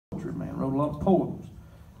wrote a lot of poems.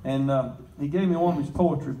 And he gave me one of his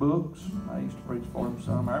poetry books. I used to preach for him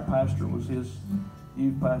some. Our pastor was his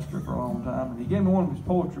youth pastor for a long time. And he gave me one of his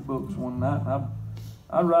poetry books one night. And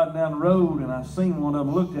I riding down the road, and I seen one of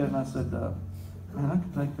them, looked at it, and I said, man, I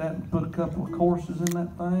could take that and put a couple of choruses in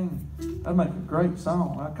that thing. That'd make a great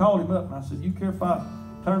song. I called him up, and I said, you care if I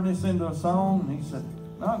turn this into a song? And he said,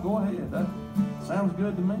 no, go ahead. That sounds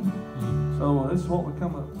good to me. So this is what we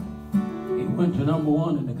come up with. He went to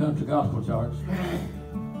 #1 in the country gospel charts.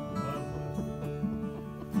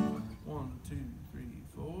 1, 2, 3,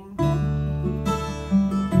 4.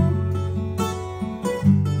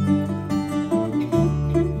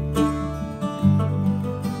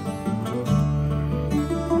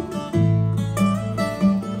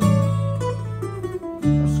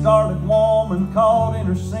 A scarlet woman caught in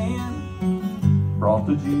her sin brought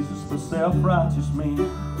to Jesus the self-righteous men.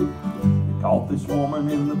 They caught this woman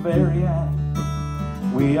in the very act.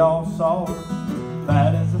 We all saw her,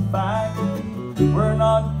 that is a fact. We're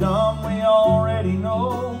not dumb, we already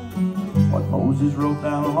know what Moses wrote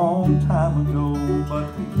down a long time ago.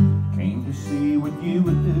 But we came to see what you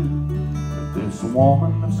would do with this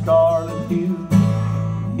woman of scarlet hue.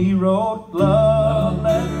 He wrote love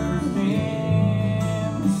letters in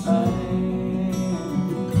the sand,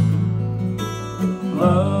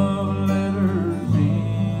 love letters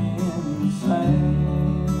in the sand.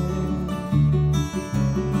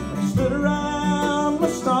 They stood around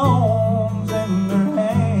with stones in their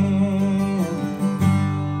hands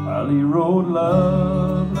while he wrote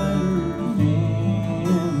love letters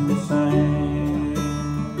in the sand.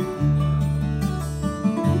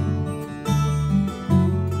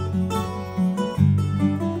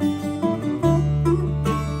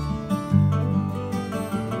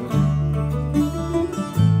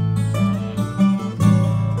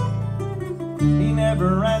 He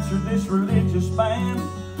never answered this religious band,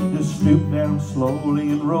 just stooped down slowly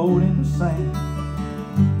and wrote in the sand.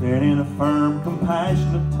 Then in a firm,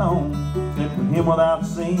 compassionate tone, said, for him without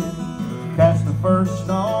sin, cast the first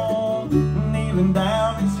stone. Kneeling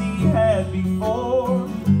down as he had before,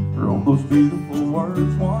 wrote those beautiful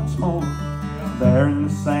words once more. There in the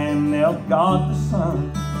sand knelt God the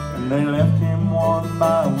Son, and they left him one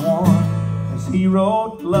by one as he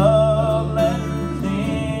wrote love letters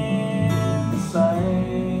in the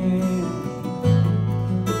sand,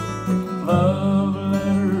 love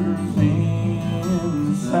letters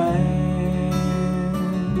in the sand.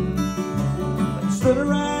 They stood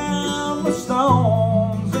around with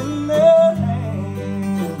stones in their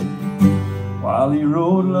hands while he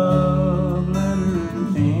wrote love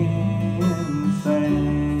letters in the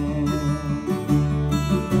sand.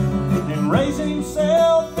 Then raising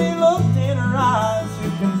himself, he looked in her eyes. Who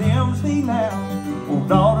condemns thee now, O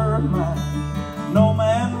daughter of mine? No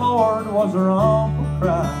man, Lord, was her humble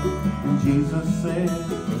cry. And Jesus said,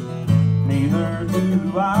 neither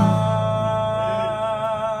do I.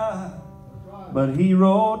 But he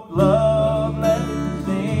wrote love letters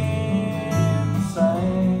in the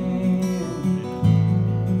sand,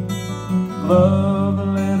 love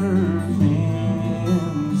letters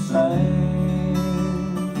in the sand.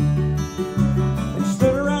 They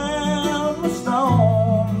stood around with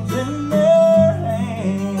stones in their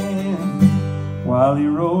hands while he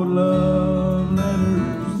wrote love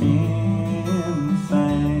letters in the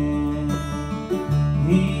sand.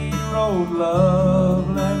 He wrote love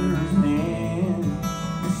letters in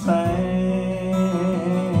the sand.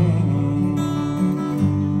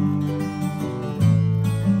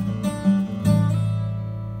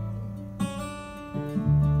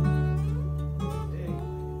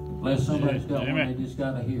 Unless somebody's got one they just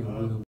got to hear.